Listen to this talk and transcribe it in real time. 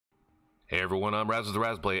Hey everyone, I'm Raz the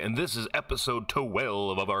Razplay, and this is episode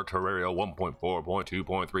 12 of our Terraria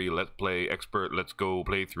 1.4.2.3 Let's Play Expert Let's Go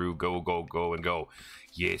playthrough. Go, and go.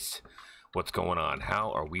 Yes, what's going on?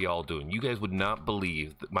 How are we all doing? You guys would not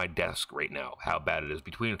believe my desk right now, how bad it is.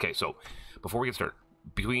 Okay, so before we get started,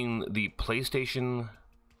 between the PlayStation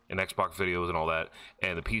and Xbox videos and all that,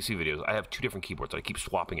 and the PC videos, I have two different keyboards that I keep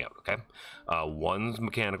swapping out, okay? One's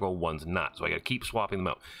mechanical, one's not, so I gotta keep swapping them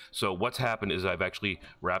out. So what's happened is I've actually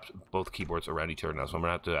wrapped both keyboards around each other now, so I'm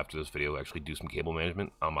gonna have to, after this video, actually do some cable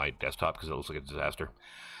management on my desktop, because it looks like a disaster.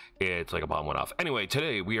 It's like a bomb went off. Anyway,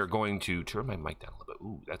 today we are going to turn my mic down a little bit.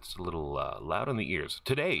 Ooh, that's a little loud in the ears.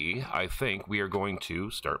 Today, I think we are going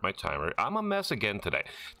to start my timer. I'm a mess again today.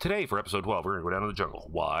 Today, for episode 12, we're going to go down to the jungle.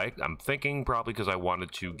 Why? I'm thinking probably because I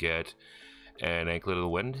wanted to get an anklet of the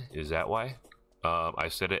wind. Is that why? I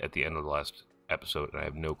said it at the end of the last episode, and I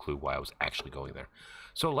have no clue why I was actually going there.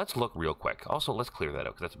 So let's look real quick. Also, let's clear that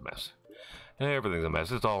out, because that's a mess. Everything's a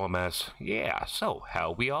mess. It's all a mess. Yeah, so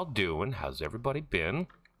how we all doing? How's everybody been?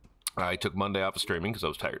 I took Monday off of streaming because I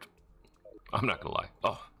was tired. I'm not gonna lie.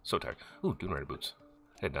 Oh, so tired. Ooh, Dune Rider boots.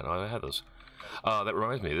 I didn't know I had those. That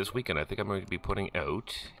reminds me, this weekend I think I'm going to be putting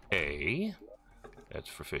out that's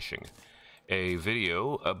for fishing, a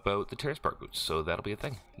video about the Terrace Park boots. So that'll be a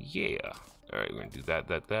thing. Yeah. Alright, we're going to do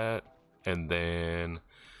that. And then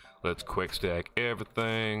let's quick stack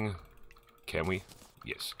everything. Can we?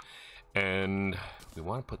 Yes. And we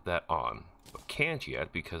want to put that on, but can't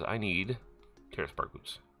yet because I need Terrace Park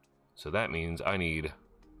boots. So that means I need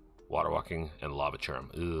water walking and lava charm.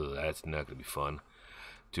 Ugh, that's not gonna be fun.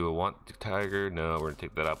 Do I want the tiger? No, we're gonna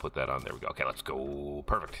take that out, put that on. There we go. Okay, let's go.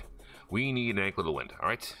 Perfect. We need an anklet of wind, all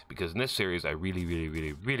right? Because in this series, I really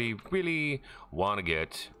want to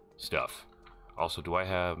get stuff. Also, do I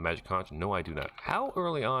have magic conch? No, I do not. How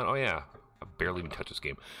early on? Oh yeah, I barely even touched this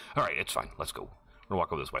game. All right, it's fine. Let's go. We're gonna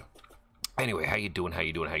walk over this way. Anyway, how you doing?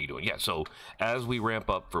 Yeah, so as we ramp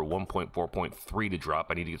up for 1.4.3 to drop,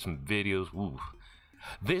 I need to get some videos. Ooh.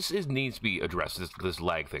 This needs to be addressed, this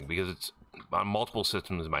lag thing, because it's on multiple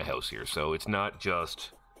systems in my house here, so it's not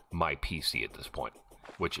just my PC at this point,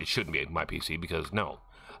 which it shouldn't be my PC, because no.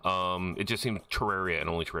 It just seems Terraria and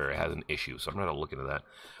only Terraria has an issue, so I'm going to look into that,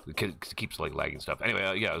 because it keeps like lagging stuff.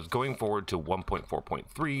 Anyway, yeah, I was going forward to 1.4.3,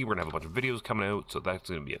 we're going to have a bunch of videos coming out, so that's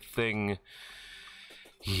going to be a thing.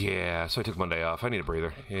 Yeah, so I took Monday off. I need a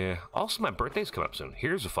breather. Yeah. Also, my birthday's coming up soon.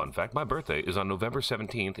 Here's a fun fact. My birthday is on November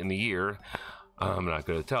 17th in the year. I'm not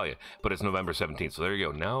going to tell you, but it's November 17th. So there you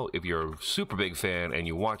go. Now, if you're a super big fan and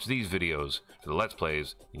you watch these videos for the Let's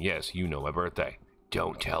Plays, yes, you know my birthday.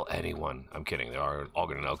 Don't tell anyone. I'm kidding. They are all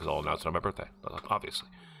going to know because I'll announce it on my birthday, obviously.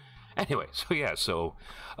 Anyway, so yeah,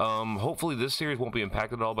 hopefully this series won't be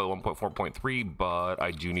impacted at all by 1.4.3, but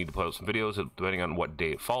I do need to put out some videos, depending on what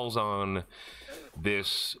day it falls on.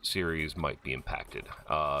 This series might be impacted.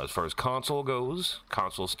 As far as console goes,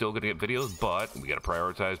 console's still going to get videos, but we got to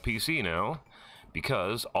prioritize PC now,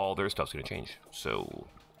 because all their stuff's going to change. So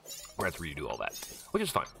we're going to have to redo all that, which is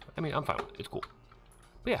fine. I mean, I'm fine with it. It's cool.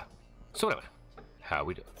 But yeah, so anyway, how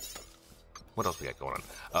we do? What else we got going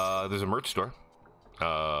on? There's a merch store.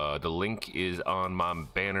 The link is on my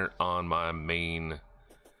banner on my main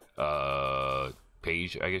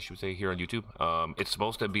page, I guess you would say, here on YouTube. It's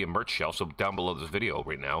supposed to be a merch shelf, so down below this video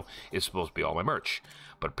right now is supposed to be all my merch,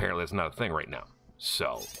 but apparently it's not a thing right now.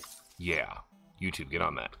 So yeah, YouTube, get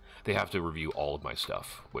on that. They have to review all of my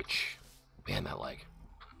stuff, which, man, that lag,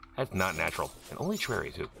 that's not natural. And only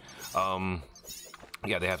Terraria too.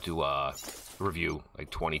 Yeah, they have to review like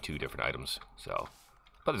 22 different items, so.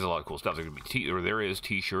 But there's a lot of cool stuff. There is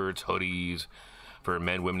t-shirts, hoodies for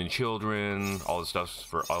men, women, and children. All the stuff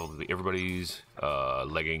for everybody's.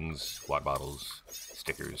 Leggings, water bottles,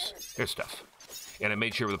 stickers. There's stuff. And I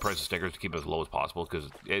made sure with the price of stickers to keep it as low as possible,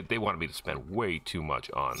 because they wanted me to spend way too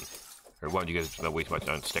much on, or wanted you guys to spend way too much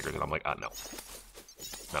on stickers, and I'm like, no.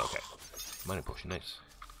 Not okay. Mining potion, nice.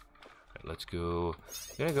 Alright, let's go.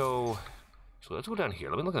 So let's go down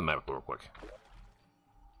here. Let me look at the map real quick.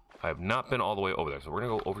 I have not been all the way over there, so we're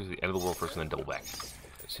going to go over to the end of the world first and then double back.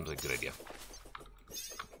 That seems like a good idea.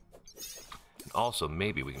 And also,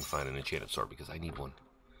 maybe we can find an enchanted sword, because I need one.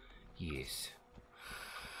 Yes.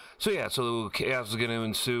 So yeah, so chaos is going to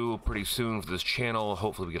ensue pretty soon for this channel.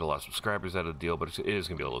 Hopefully we get a lot of subscribers out of the deal, but it is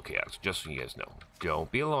going to be a little chaos, just so you guys know.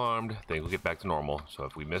 Don't be alarmed. Things will get back to normal. So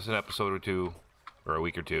if we miss an episode or two, or a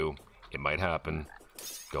week or two, it might happen.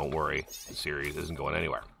 Don't worry. The series isn't going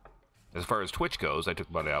anywhere. As far as Twitch goes, I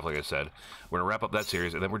took Monday off, like I said. We're going to wrap up that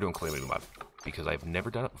series, and then we're doing Calamity Mod, because I've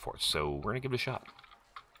never done it before, so we're going to give it a shot.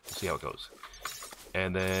 See how it goes.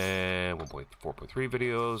 And then 1.4.3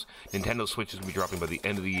 videos. Nintendo Switch is going to be dropping by the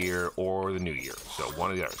end of the year or the new year. So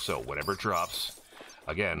one or the other. So whenever it drops,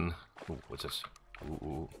 again, ooh, what's this?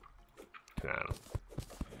 Ooh.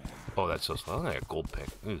 Oh, that's so slow. I got a gold pick.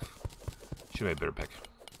 Should have made a better pick.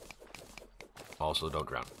 Also, don't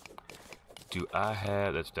drown. Do I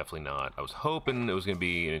have... That's definitely not. I was hoping it was going to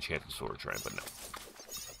be an enchanted sword shrine, but no.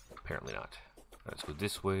 Apparently not. Let's go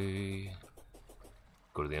this way.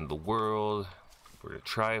 Go to the end of the world. We're going to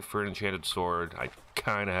try it for an enchanted sword. I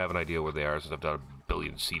kind of have an idea where they are since I've done a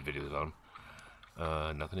billion seed videos on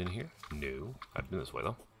them. Nothing in here? No. I've been this way,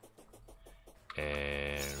 though.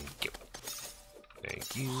 And go.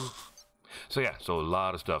 Thank you. So, yeah. So, a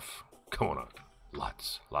lot of stuff going on.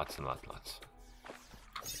 Lots and lots.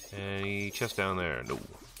 Any chest down there? No.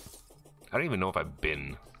 I don't even know if I've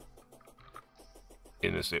been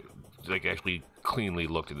in this, like, actually cleanly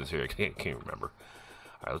looked at this area. I can't remember.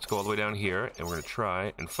 Alright, let's go all the way down here, and we're going to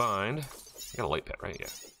try and find... I got a light pet, right? Yeah.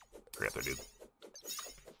 Hurry up there, dude.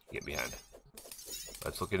 Get behind.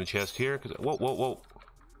 Let's look in the chest here, because... Whoa.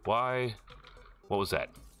 Why? What was that?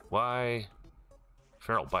 Why?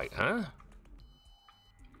 Feral bite, huh?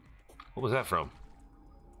 What was that from?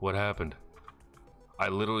 What happened? I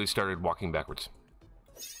literally started walking backwards.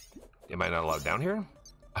 Am I not allowed down here?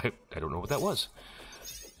 I don't know what that was.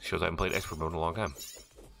 Shows I haven't played expert mode in a long time.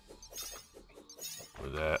 What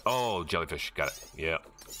is that? Oh, jellyfish. Got it. Yeah.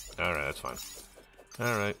 Alright, that's fine.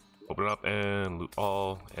 Alright. Open it up and loot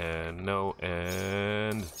all. And no.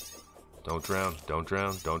 And... Don't drown. Don't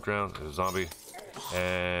drown. Don't drown. There's a zombie.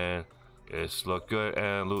 And... This look good.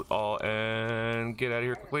 And loot all. And... Get out of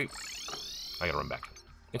here quickly. I gotta run back.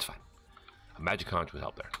 It's fine. A magic conch would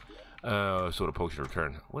help there. Soda potion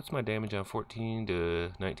return. What's my damage on 14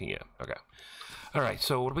 to 19? Yeah. Okay. Alright,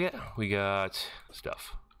 so what do we got? We got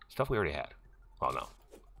stuff. Stuff we already had. Oh, no.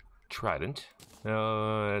 Trident.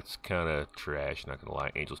 No, that's kind of trash, not gonna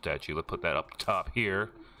lie. Angel statue. Let's put that up top here.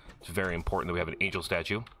 It's very important that we have an angel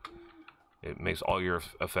statue. It makes all your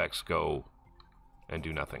effects go and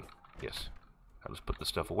do nothing. Yes. I'll just put this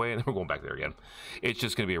stuff away, and then we're going back there again. It's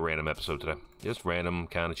just gonna be a random episode today. Just random,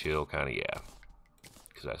 kind of chill, kind of, yeah.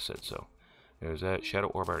 Because I said so. There's that shadow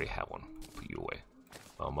orb. I already have one. Put you away.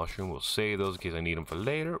 Mushroom. We'll save those in case I need them for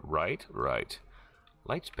later. Right.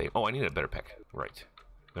 Light spade. Oh, I need a better pick. Right.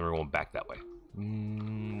 Then we're going back that way. Where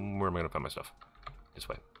am I going to find my stuff? This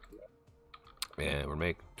way. And we're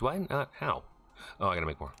make... Do I not? How? Oh, I got to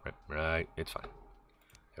make more. Right. It's fine.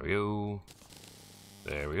 There we go.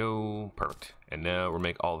 There we go. Perfect. And now we'll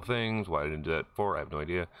make all the things. Why I didn't do that before, I have no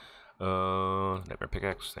idea. Nightmare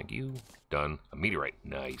pickaxe. Thank you. Done. A meteorite.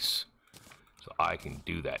 Nice. So I can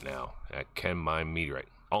do that now. I can mine meteorite.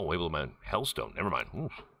 Oh, able to mine hellstone. Never mind. Ooh,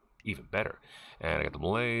 even better. And I got the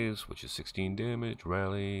malaise, which is 16 damage.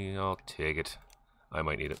 Rally. I'll take it. I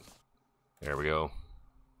might need it. There we go.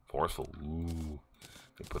 Forceful. Ooh.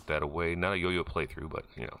 Can put that away. Not a yo-yo playthrough, but,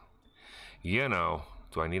 you know. You know.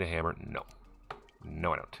 Do I need a hammer? No.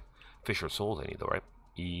 No, I don't. Fisher souls I need, though, right?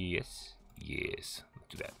 Yes. Yes. Let's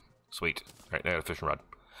do that. Sweet. All right, now I got a fishing rod.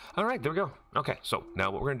 All right, there we go. Okay, so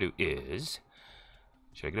now what we're going to do is...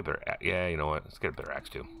 Should I get a better axe? Yeah, you know what? Let's get a better axe,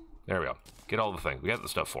 too. There we go. Get all the things. We got the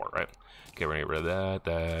stuff for it, right? Okay, we're going to get rid of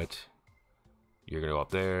that. You're going to go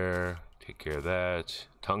up there. Take care of that.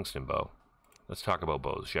 Tungsten bow. Let's talk about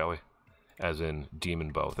bows, shall we? As in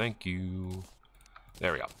demon bow. Thank you.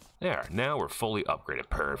 There we go. There. Now we're fully upgraded.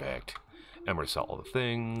 Perfect. And we're going to sell all the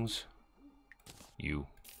things. You.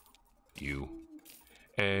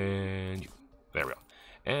 And you. There we go.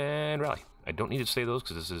 And rally. I don't need to say those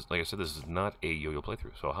because this is, like I said, this is not a yo-yo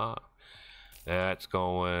playthrough. So, that's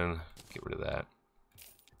going. Get rid of that.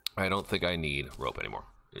 I don't think I need rope anymore.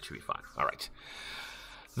 It should be fine. All right.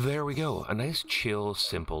 There we go. A nice, chill,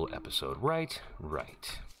 simple episode. Right.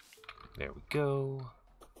 There we go.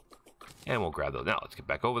 And we'll grab those. Now, let's get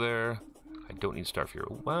back over there. I don't need Star Fury.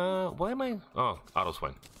 Why am I? Oh, auto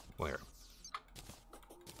swing. Well, here.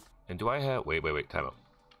 And do I have... Wait. Time out.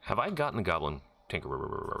 Have I gotten the Goblin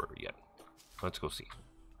Tinker yet? Let's go see.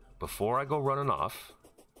 Before I go running off,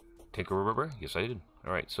 Tinker, yes I did.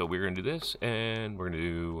 Alright, so we're going to do this, and we're going to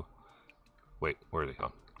do... Wait, where are they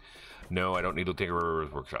gone? No, I don't need the Tinker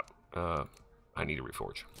workshop. I need to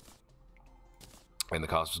reforge. And the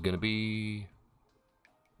cost is going to be...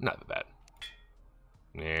 Not that bad.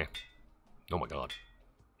 Nah. Oh my god.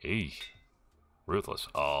 Hey. Ruthless.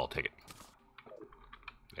 I'll take it.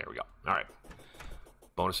 There we go. Alright.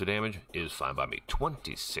 Bonus to damage is fine by me.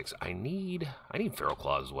 26. I need feral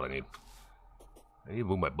claws is what I need. I need to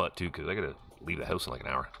move my butt too because I gotta leave the house in like an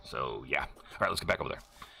hour. So yeah. Alright, let's get back over there.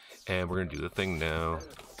 And we're gonna do the thing now.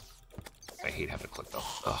 I hate having to click though.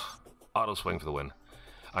 Ugh. Auto swing for the win.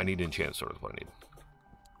 I need enchant sword is what I need.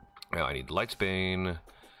 Now I need Lightsbane,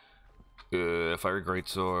 Fiery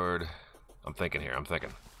Greatsword. I'm thinking here,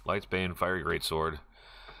 Lightsbane, Fiery Greatsword,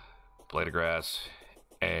 Blade of Grass,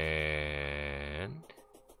 and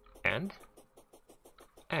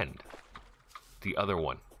the other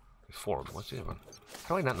one. There's 4 of them. What's the other one?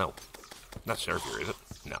 How do I not know? Not Starfire, is it?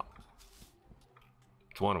 No.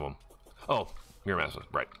 It's one of them. Oh, Mirror Mask.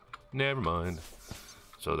 Right. Never mind.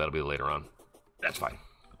 So that'll be later on. That's fine.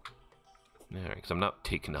 Alright, because I'm not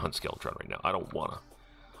taking the Hunt Skeletron right now. I don't wanna.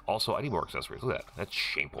 Also, I need more accessories. Look at that. That's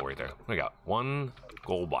shameful right there. I got 1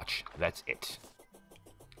 gold watch. That's it.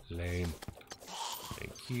 Lame.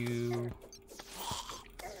 Thank you.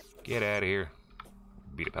 Get out of here.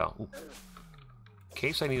 Beat it, pal. Ooh. In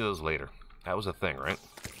case I need those later. That was a thing, right?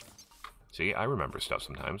 See, I remember stuff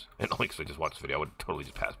sometimes. And only because I just watched the video, I would totally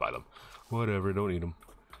just pass by them. Whatever, don't need them.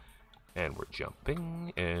 And we're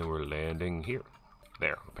jumping, and we're landing here.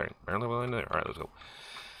 There. Apparently we're landing there. Alright, let's go.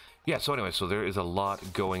 Yeah, so anyway, so there is a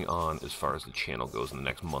lot going on as far as the channel goes in the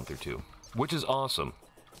next month or 2. Which is awesome.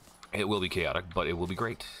 It will be chaotic, but it will be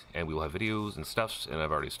great. And we will have videos and stuffs, and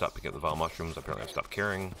I've already stopped picking up the vile mushrooms. Apparently I've stopped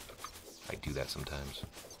caring. I do that sometimes.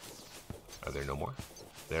 Are there no more?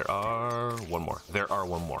 There are 1 more. There are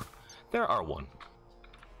 1 more. There are 1.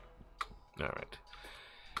 Alright.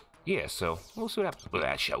 Yeah, so we'll see what happens with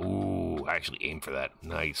that shot. Ooh, I actually aimed for that.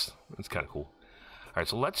 Nice. That's kind of cool. Alright,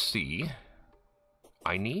 so let's see.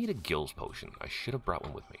 I need a gills potion. I should have brought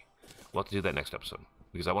one with me. We'll have to do that next episode.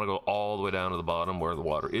 Because I want to go all the way down to the bottom where the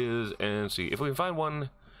water is and see. If we can find one,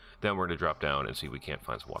 then we're going to drop down and see if we can't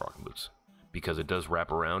find some water walking boots. Because it does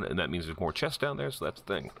wrap around, and that means there's more chests down there, so that's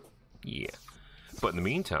the thing. Yeah. But in the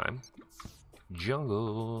meantime,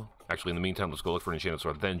 jungle. Actually, in the meantime, let's go look for an enchanted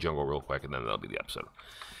sword, then jungle real quick, and then that'll be the episode.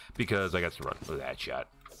 Because I got to run. Look at that shot.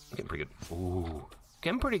 Getting pretty good. Ooh.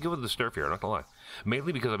 Getting pretty good with the Sturf here, I'm not gonna lie.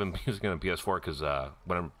 Mainly because I've been using it on PS4, because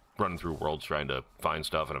when I'm running through worlds trying to find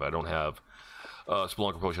stuff, and if I don't have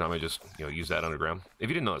Spelunker Potion, I might just use that underground. If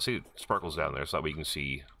you didn't know that, see, it sparkles down there, so that way you can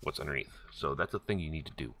see what's underneath. So that's a thing you need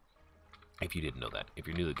to do. If you didn't know that, if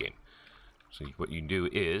you're new to the game. So what you can do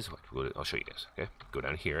is, I'll show you guys, okay? Go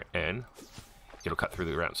down here, and it'll cut through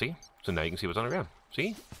the ground, see? So now you can see what's underground,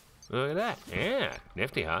 see? Look at that, yeah,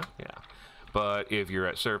 nifty, huh? Yeah. But if you're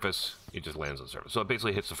at surface, it just lands on the surface. So it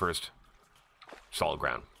basically hits the first solid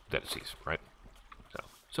ground that it sees, right?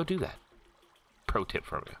 So do that. Pro tip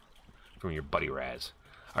from you, from your buddy Raz.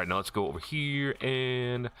 All right, now let's go over here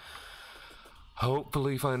and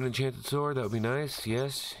hopefully find an enchanted sword. That would be nice.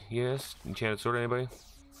 Yes, yes. Enchanted sword, anybody?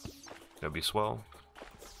 That'd be swell.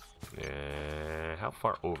 How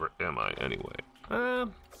far over am I anyway?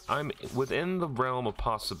 I'm within the realm of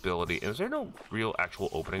possibility. Is there no real actual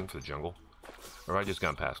opening for the jungle? Or have I just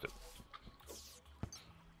gone past it?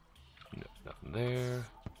 No, nothing there.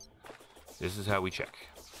 This is how we check.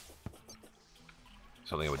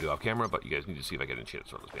 Something I would do off camera, but you guys need to see if I get an enchanted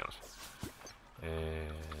sword, let's be honest.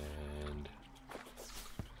 And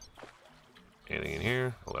anything in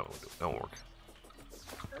here? Oh, that won't work.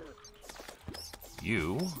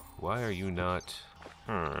 You, why are you not?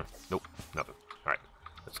 Nope, nothing. Alright,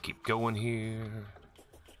 let's keep going here.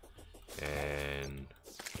 And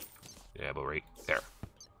yeah, but right there.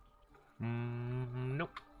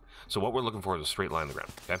 Nope. So what we're looking for is a straight line on the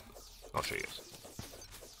ground, okay? I'll show you guys.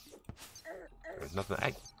 There's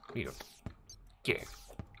nothing. You go. Get here.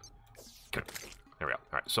 Come here. There we go.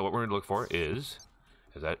 Alright, so what we're going to look for is,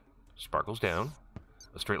 as that sparkles down,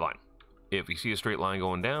 a straight line. If we see a straight line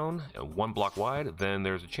going down, and 1 block wide, then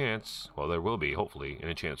there's a chance, well, there will be, hopefully, an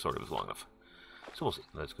enchanted sword if it's long enough. So we'll see.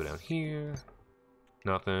 Let's go down here.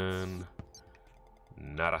 Nothing.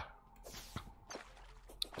 Nada.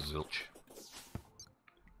 Zilch.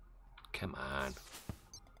 Come on.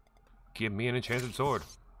 Give me an enchanted sword.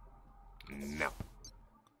 No.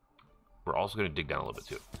 We're also going to dig down a little bit,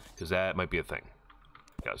 too, because that might be a thing.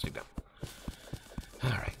 Yeah, let's dig down.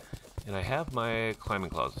 Alright. And I have my climbing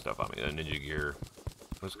claws and stuff on me. Ninja gear.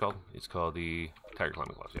 What's it called? It's called the tiger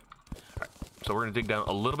climbing claws, yeah. Alright. So we're going to dig down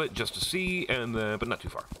a little bit just to see, and but not too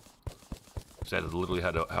far. So that is literally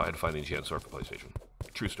how I had to find the enchanted sword for PlayStation.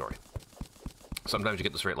 True story. Sometimes you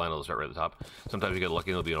get the straight line, it'll start right at the top. Sometimes you get lucky,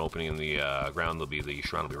 there'll be an opening in the ground, the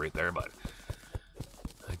shrine will be right there, but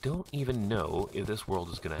I don't even know if this world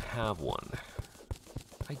is going to have one.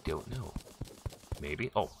 I don't know. Maybe.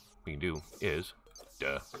 Oh, what we can do is,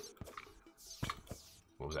 duh.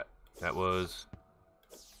 What was that? That was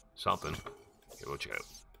something. Okay, we'll check it out.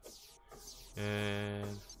 And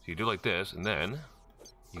so you do like this, and then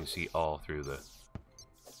you can see all through the...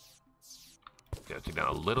 Gotta take down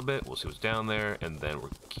a little bit, we'll see what's down there, and then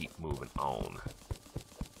we'll keep moving on.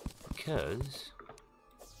 Because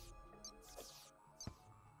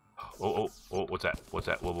Oh, what's that? What's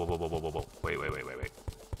that? Whoa, whoa, whoa, whoa, whoa, whoa, whoa. Wait.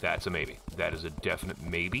 That's a maybe. That is a definite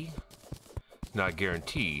maybe. Not a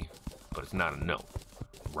guarantee, but it's not a no.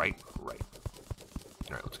 Right.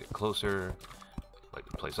 Alright, let's get closer. Light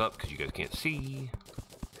the place up, because you guys can't see.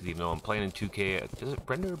 Because even though I'm playing in 2K, does it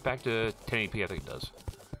render back to 1080p? I think it does.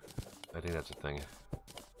 I think that's a thing.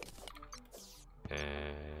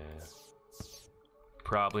 And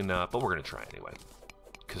probably not, but we're going to try anyway.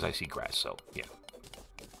 Because I see grass, so yeah.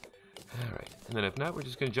 Alright, and then if not, we're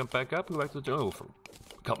just going to jump back up and go back to the jungle for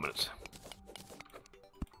a couple minutes.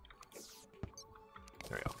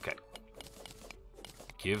 There we go, okay.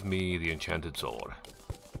 Give me the enchanted sword.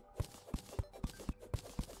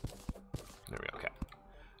 There we go, okay.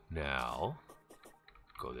 Now,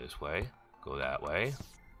 go this way, go that way.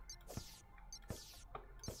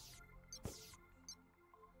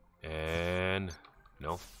 And,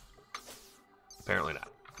 no. Apparently not.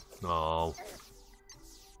 No.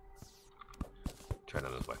 Try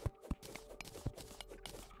down this way.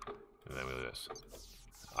 And then we do this.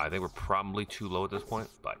 I think we're probably too low at this point,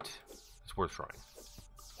 but it's worth trying.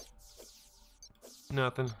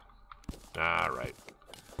 Nothing. Alright.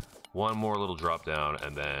 One more little drop down,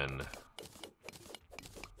 and then...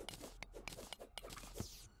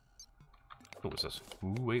 Oh, what's this?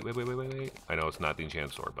 Ooh, wait. I know it's not the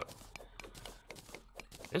enchanted sword, but...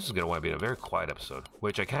 This is going to wind up being a very quiet episode,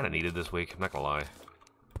 which I kind of needed this week, I'm not going to lie.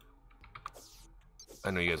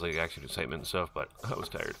 I know you guys like action, excitement and stuff, but I was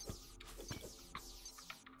tired.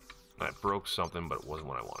 I broke something, but it wasn't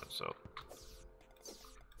what I wanted, so...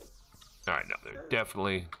 Alright, no, they're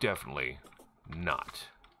definitely not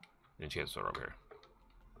an enchanted sword over here.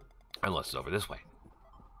 Unless it's over this way.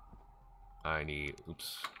 I need...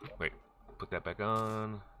 Oops. Wait. Put that back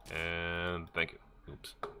on. And thank you.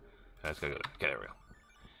 Oops. That's gotta go there. Okay, there we go.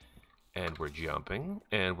 And we're jumping.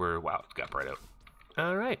 And we're... Wow, it got bright out.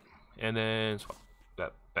 Alright. And then swap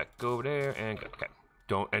that back over there and go. Okay.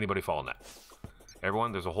 Don't anybody fall in that.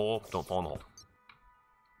 Everyone, there's a hole. Don't fall in the hole.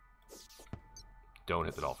 Don't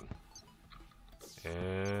hit the dolphin.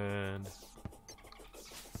 And...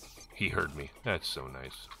 He heard me. That's so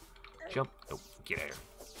nice. Jump. Oh, get out of here.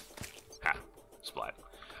 Ha. Splat.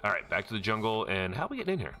 Alright, back to the jungle. And how are we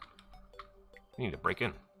getting in here? We need to break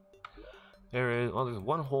in. There is... Well, there's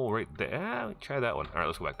one hole right there. Try that one. Alright,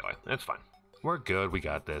 let's go back that way. That's fine. We're good. We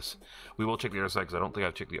got this. We will check the other side, because I don't think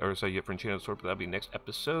I've checked the other side yet for enchanted sword, but that'll be next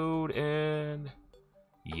episode. And...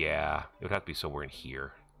 Yeah. It would have to be somewhere in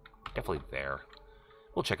here. Definitely there.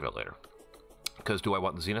 We'll check it out later. Because do I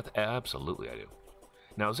want the zenith? Absolutely I do.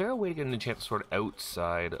 Now, is there a way to get an enchanted sword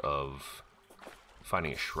outside of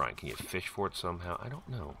finding a shrine? Can you fish for it somehow? I don't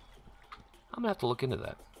know. I'm going to have to look into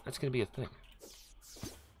that. That's going to be a thing.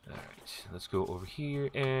 Alright, let's go over here.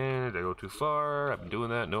 And did I go too far? I've been doing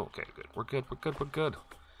that. No, okay, good. We're good.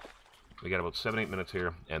 We got about 7-8 minutes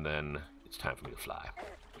here, and then it's time for me to fly.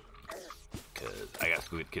 Because I got to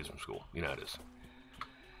go get the kids from school. You know how it is.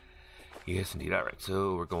 Yes, indeed. Alright,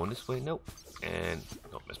 so we're going this way. Nope. And,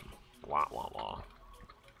 oh, missed him. Wah, wah, wah.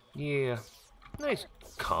 Yeah. Nice,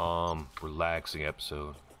 calm, relaxing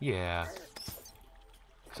episode. Yeah.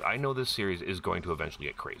 Because I know this series is going to eventually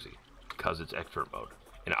get crazy. Because it's expert mode.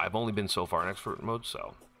 And I've only been so far in expert mode,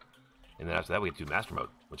 so... And then after that, we get to do master mode,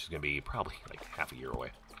 which is going to be probably like half a year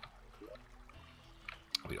away.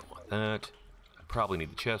 We don't want that. I probably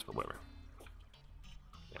need the chest, but whatever.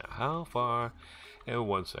 Yeah, how far? And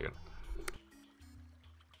 1 second.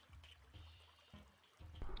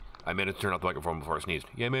 I meant to turn off the microphone before I sneezed.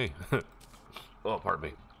 Yay me. Oh,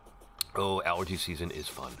 pardon me. Oh, allergy season is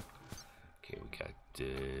fun. Okay, we got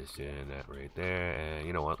this and that right there. And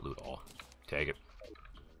you know what? Loot all. Tag it.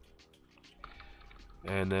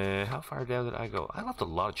 And then, how far down did I go? I left a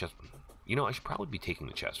lot of chests. You know, I should probably be taking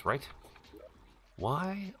the chest, right?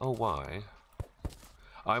 Why? Oh, why?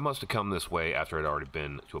 I must have come this way after I'd already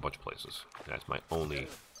been to a bunch of places. That's my only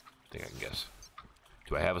thing I can guess.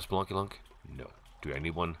 Do I have a Spelunky Lunk? No. Do I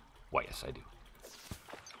need one? Why, yes, I do.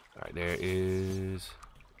 Alright, there is...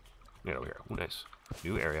 Right over here. Ooh, nice.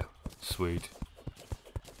 New area. Sweet.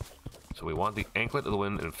 So we want the Anklet of the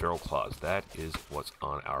Wind and Feral Claws. That is what's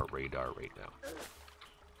on our radar right now.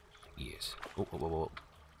 Yes. Oh, whoa, whoa, whoa.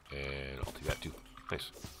 And I'll take that too.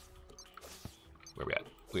 Nice. Where are we at?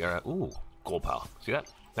 We are at... Ooh, gold pile. See that?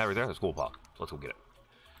 That right there? That's gold pile. So let's go get it.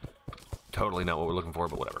 Totally not what we're looking for,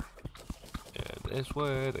 but whatever. And this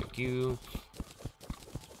way. Thank you.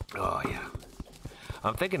 Oh, yeah.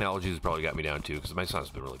 I'm thinking allergies probably got me down too, because my sinus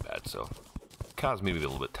has been really bad, so caused me to be a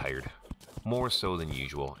little bit tired. More so than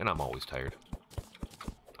usual, and I'm always tired.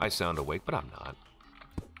 I sound awake, but I'm not.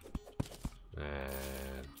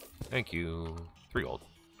 And thank you. 3 gold.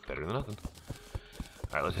 Better than nothing.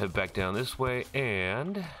 Alright, let's head back down this way,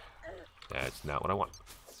 and that's not what I want.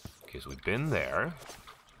 Okay, so we've been there.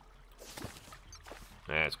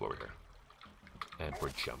 Let's go over here. And we're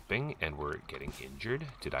jumping, and we're getting injured.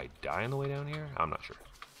 Did I die on the way down here? I'm not sure.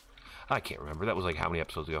 I can't remember. That was like how many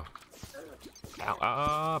episodes ago?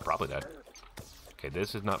 Ow, probably dead. Okay,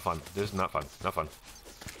 this is not fun. This is not fun. Not fun.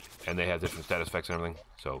 And they have different status effects and everything.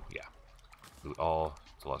 So, yeah. Loot all.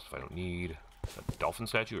 It's a lot of stuff I don't need. A dolphin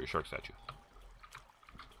statue or a shark statue?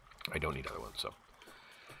 I don't need other ones, so.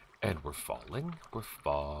 And we're falling. We're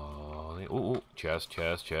falling. Ooh, chest,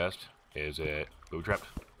 chest, chest. Is it booby trapped?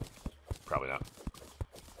 Probably not.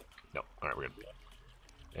 No. Alright, we're good.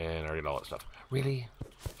 And I already did all that stuff. Really?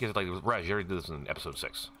 Because, like, Raj, you already did this in episode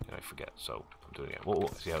 6. And I forget, so I'm doing it again.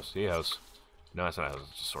 Whoa, see a house, see a house. No, that's not a house,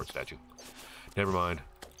 it's a sword statue. Never mind.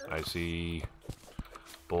 I see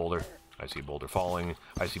boulder. I see boulder falling.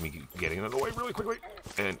 I see me getting out of the way really quickly.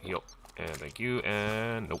 And heal. And thank you.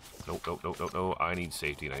 And nope, nope, nope, nope, nope, no. I need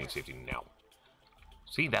safety, and I need safety now.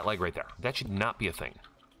 See that leg right there? That should not be a thing.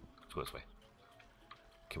 Let's go this way.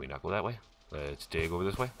 Can we not go that way? Let's dig over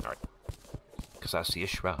this way. All right. Because I see a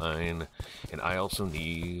shrine, and I also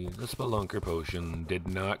need a spelunker potion. Did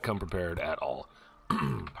not come prepared at all.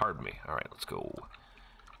 Pardon me. All right, let's go.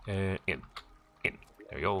 In.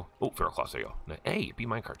 There you go. Oh, feral claws. There you go. Hey, be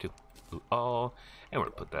minecart too. Oh, and we're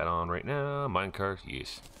gonna put that on right now. Minecart,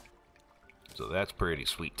 yes. So that's pretty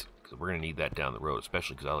sweet, because we're gonna need that down the road,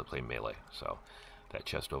 especially because I like play melee. So that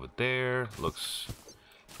chest over there looks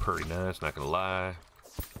pretty nice. Not gonna lie.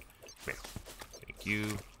 Here. Thank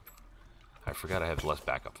you. I forgot I have less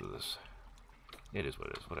backup for this. It is what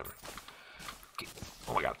it is. Whatever. Okay.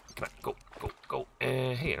 Oh my god. Come on. Go, go, go.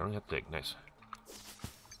 And hey, I don't have to dig. Nice.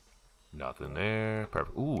 Nothing there.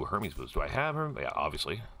 Perfect. Ooh, Hermes boots. Do I have her? Yeah,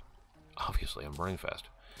 obviously. Obviously, I'm running fast.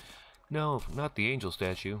 No, not the angel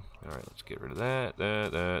statue. Alright, let's get rid of that.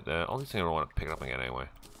 That. All these things I don't want to pick it up again anyway.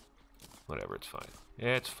 Whatever, it's fine.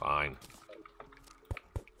 It's fine.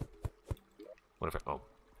 What if I... Oh,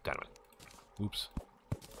 dynamite. Oops.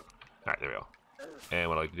 Alright, there we go. And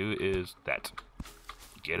what I like to do is that.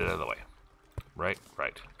 Get it out of the way. Right.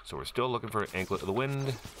 So we're still looking for an anklet of the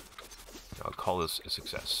wind. I'll call this a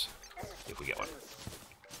success. If we get one.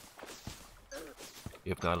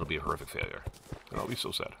 If not, it'll be a horrific failure. I'll be so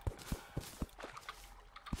sad.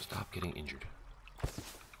 Stop getting injured.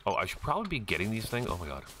 Oh, I should probably be getting these things. Oh my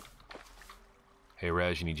god. Hey,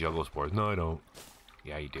 Raz, you need juggalo spores. No, I don't.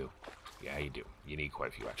 Yeah, you do. Yeah, you do. You need quite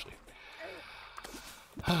a few, actually.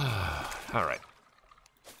 Alright.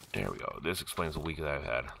 There we go. This explains the week that I've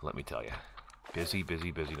had. Let me tell you. Busy,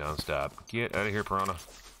 nonstop. Get out of here, piranha.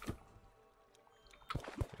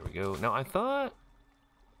 There we go. Now, I thought...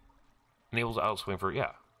 enables auto swing for...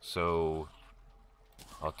 yeah. So...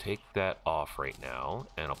 I'll take that off right now,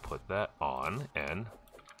 and I'll put that on, and...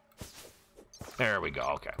 there we go.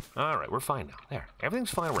 Okay. Alright, we're fine now. There.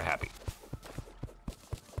 Everything's fine. We're happy.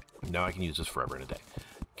 Now I can use this forever and a day.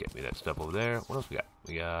 Get me that stuff over there. What else we got?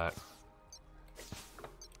 We got...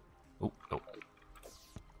 oh, nope.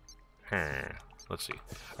 Let's see.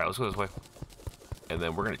 Alright, let's go this way. And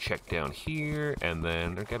then we're going to check down here, and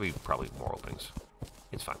then there's got to be probably more openings.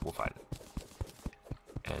 It's fine. We'll find it.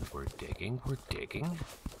 And we're digging.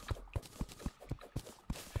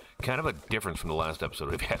 Kind of a difference from the last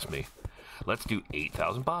episode, if you ask me. Let's do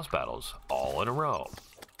 8,000 boss battles, all in a row.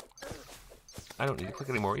 I don't need to click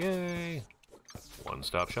anymore. Yay!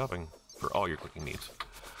 One-stop shopping for all your clicking needs.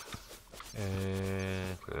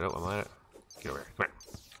 And put it out. I'm at it. Get over here. Come here.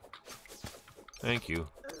 Thank you.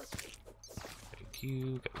 Thank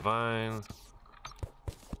you. Got the vine.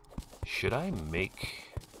 Should I make...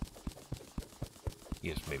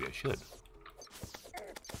 yes, maybe I should.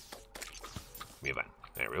 Give me a vine.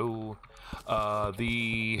 There we go.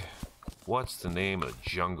 What's the name of the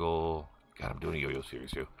jungle? God, I'm doing a yo-yo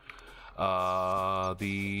series too.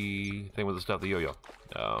 The thing with the stuff, the yo-yo.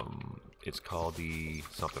 It's called the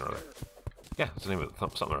something or other. Yeah, it's the name of it,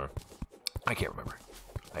 something or other. I can't remember.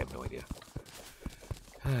 I have no idea.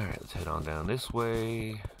 Alright, let's head on down this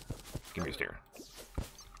way. Give me a stare.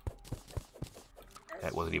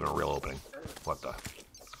 That wasn't even a real opening. What the?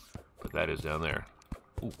 But that is down there.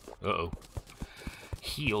 Ooh, uh-oh.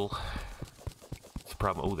 Heal. It's a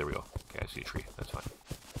problem. Oh, there we go. Okay, I see a tree. That's fine.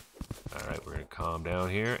 Alright, we're going to calm down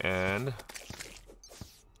here, and...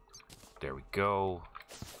 there we go.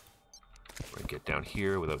 We're going to get down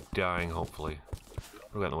here without dying, hopefully.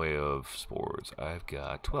 What do we got in the way of spores? I've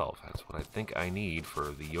got 12. That's what I think I need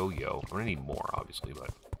for the yo-yo. I'm going to need more, obviously,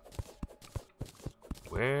 but...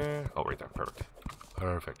 where? Oh, right there. Perfect.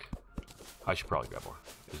 Perfect. I should probably grab more.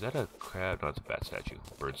 Is that a crab? No, it's a bat statue.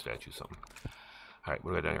 Bird statue, something. Alright,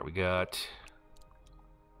 what do we got down here? We got...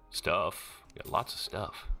 Stuff. We got lots of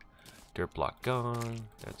stuff. Dirt block gone.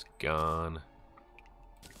 That's gone.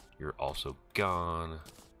 You're also gone.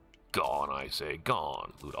 Gone, I say.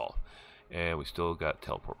 Gone. Loot all. And we still got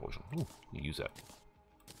teleport potion. Ooh, you use that.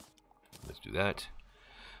 Let's do that.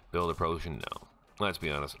 Build a potion. No. Let's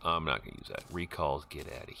be honest. I'm not going to use that. Recalls. Get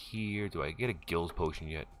out of here. Do I get a gills potion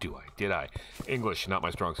yet? Do I? Did I? English. Not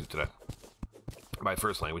my strong suit today. My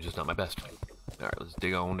first language is not my best. Alright, let's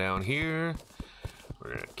dig on down here.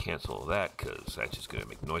 We're going to cancel that because that's just going to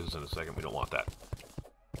make noises in a second. We don't want that.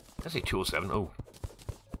 Did I say 207? Oh.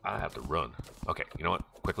 I have to run. Okay, you know what?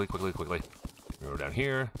 Quickly. Go down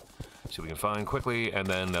here. See what we can find quickly, and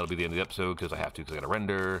then that'll be the end of the episode because I have to, because I gotta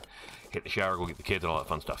render, hit the shower, go get the kids, and all that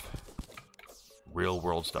fun stuff. Real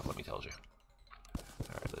world stuff, let me tell you.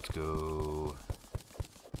 Alright, let's go.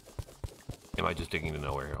 Am I just digging to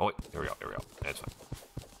nowhere here? Oh, wait, there we go. That's fine.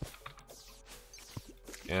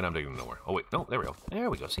 And I'm digging to nowhere. Oh, wait, no, there we go. There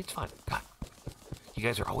we go. See, it's fine. God, you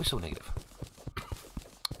guys are always so negative.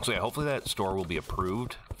 So, yeah, hopefully that store will be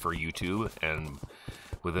approved for YouTube, and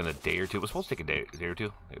within a day or two. It was supposed to take a day or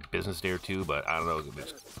two, a business day or two, but I don't know if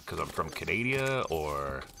it's because I'm from Canada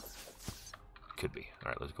or could be. All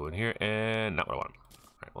right, let's go in here, and not what I want. All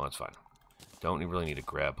right, well, that's fine. Don't really need a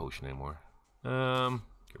grab potion anymore.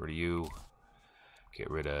 Get rid of you. Get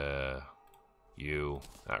rid of you.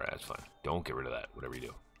 All right, that's fine. Don't get rid of that, whatever you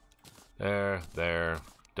do. There,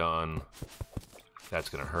 done. That's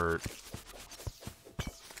gonna hurt.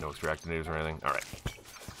 No extractor natives or anything. All right,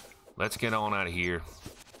 let's get on out of here.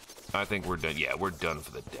 I think we're done. Yeah, we're done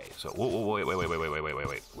for the day. So,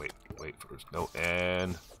 wait first. No,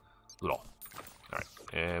 and loot all. All right,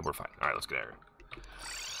 and we're fine. All right, let's get out of here.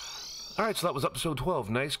 All right, so that was episode 12.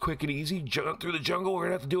 Nice, quick, and easy. Jump through the jungle. We're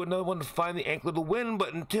gonna have to do another one to find the anklet of the wind.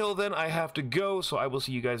 But until then, I have to go. So I will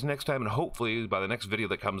see you guys next time, and hopefully by the next video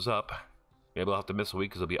that comes up, maybe I'll have to miss a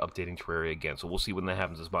week because I'll be updating Terraria again. So we'll see when that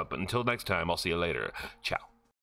happens this month. But until next time, I'll see you later. Ciao.